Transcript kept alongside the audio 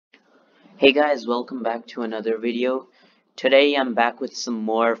Hey guys, welcome back to another video. Today I'm back with some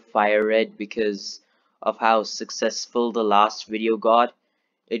more FireRed because of how successful the last video got.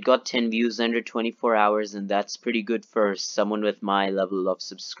 It got 10 views under 24 hours and that's pretty good for someone with my level of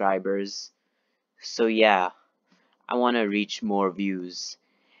subscribers. So yeah, I want to reach more views.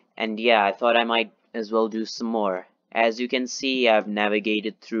 And yeah, I thought I might as well do some more. As you can see, I've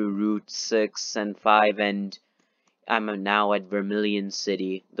navigated through Route 6 and 5 and I'm now at Vermilion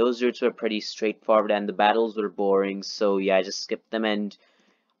City. Those routes were pretty straightforward and the battles were boring, so yeah, I just skipped them and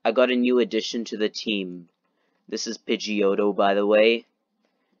I got a new addition to the team. This is Pidgeotto, by the way.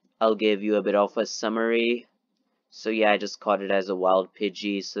 I'll give you a bit of a summary. So yeah, I just caught it as a wild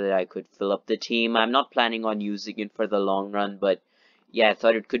Pidgey so that I could fill up the team. I'm not planning on using it for the long run, but yeah, I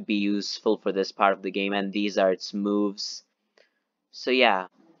thought it could be useful for this part of the game, and these are its moves. So yeah.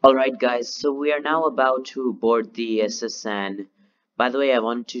 Alright guys, so we are now about to board the SSN. By the way, I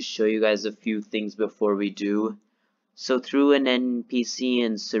want to show you guys a few things before we do. So through an NPC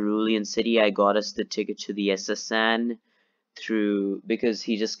in Cerulean City, I got us the ticket to the SSN because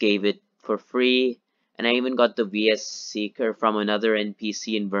he just gave it for free. And I even got the VS Seeker from another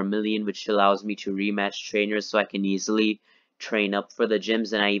NPC in Vermilion, which allows me to rematch trainers so I can easily train up for the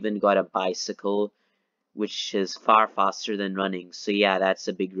gyms. And I even got a bicycle, which is far faster than running. So yeah, that's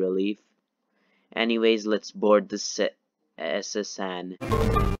a big relief. Anyways, let's board the SSN.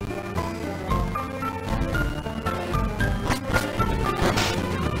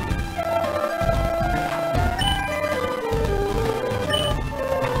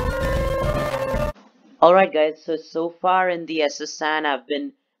 Alright guys, so far in the SSN I've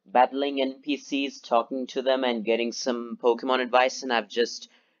been battling NPCs, talking to them and getting some Pokemon advice, and I've just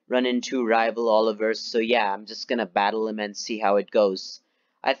run into rival Oliver, so yeah, I'm just gonna battle him and see how it goes.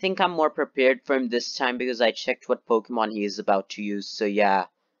 I think I'm more prepared for him this time because I checked what Pokemon he is about to use, so yeah.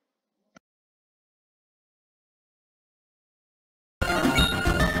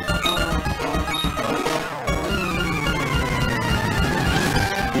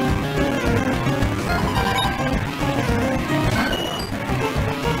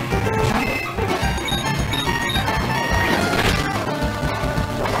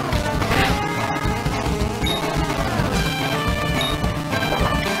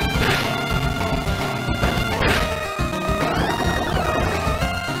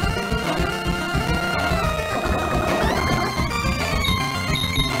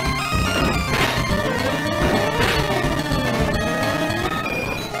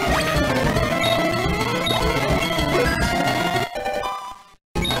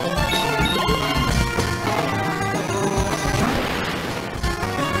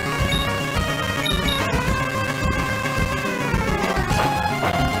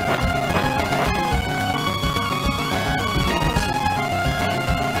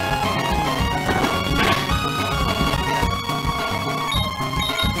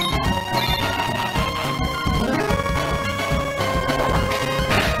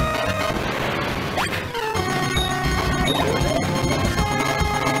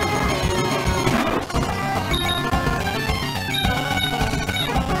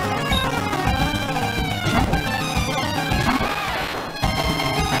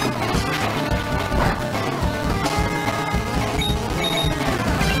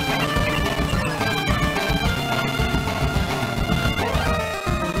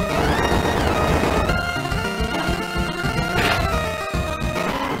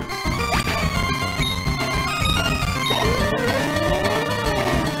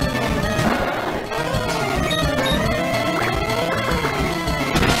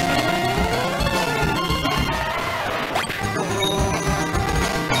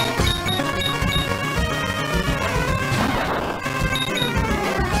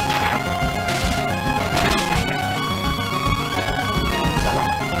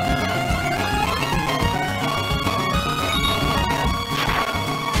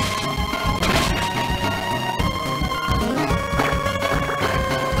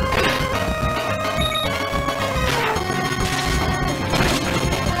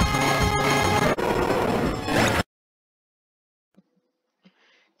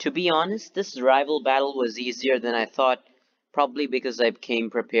 To be honest, this rival battle was easier than I thought, probably because I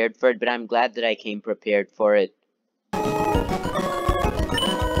came prepared for it, but I'm glad that I came prepared for it.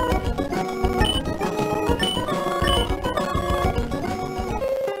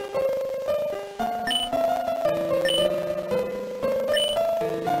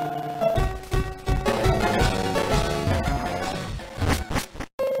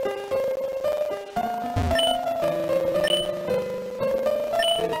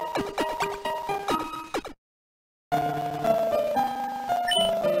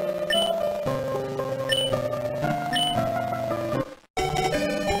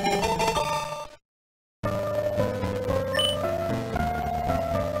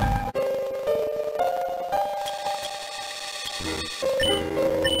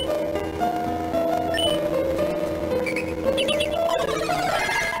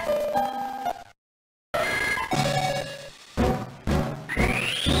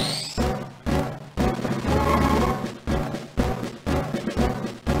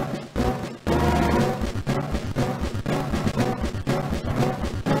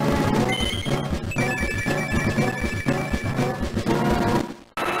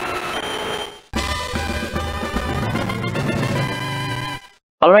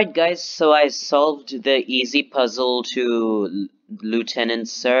 Alright guys, so I solved the easy puzzle to Lieutenant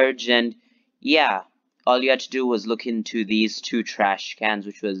Surge, and yeah, all you had to do was look into these two trash cans,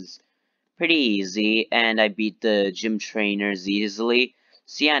 which was pretty easy, and I beat the gym trainers easily.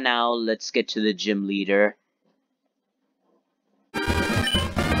 So yeah, now let's get to the gym leader.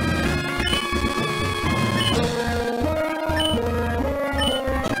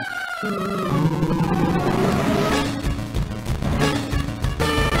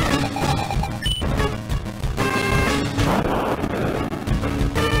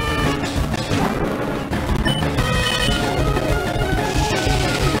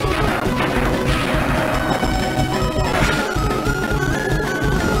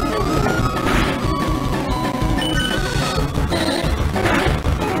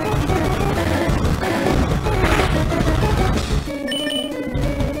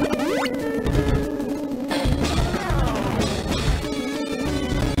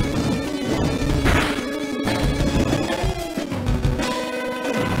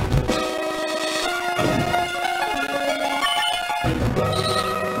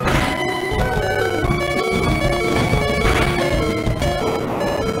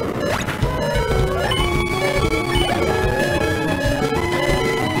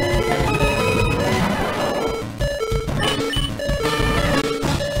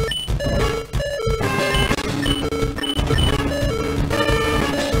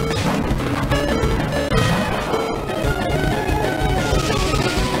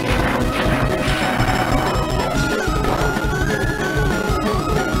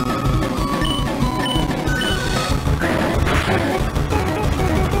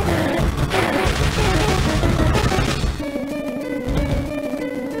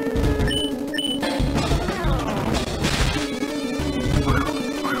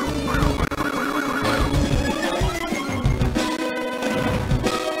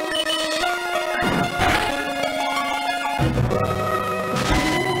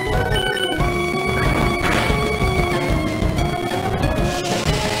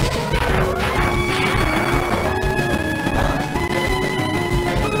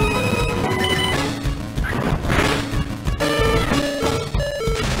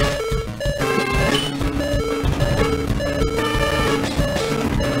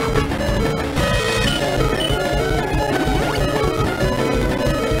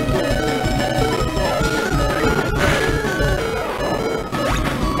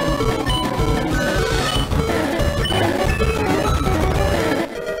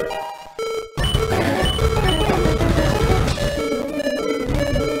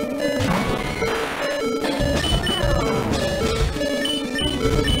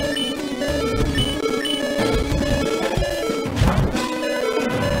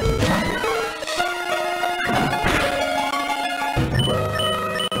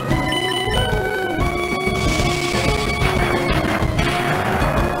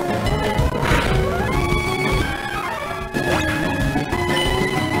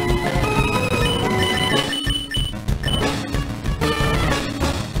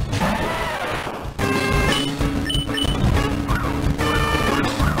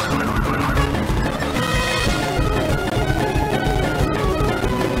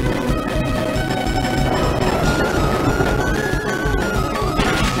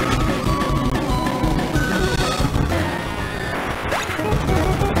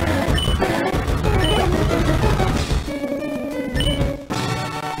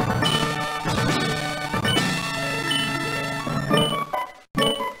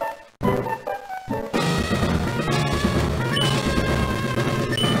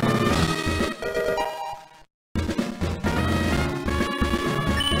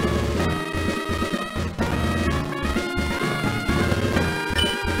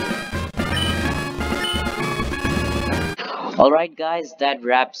 Alright guys, that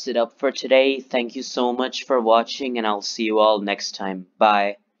wraps it up for today. Thank you so much for watching, and I'll see you all next time.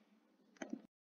 Bye.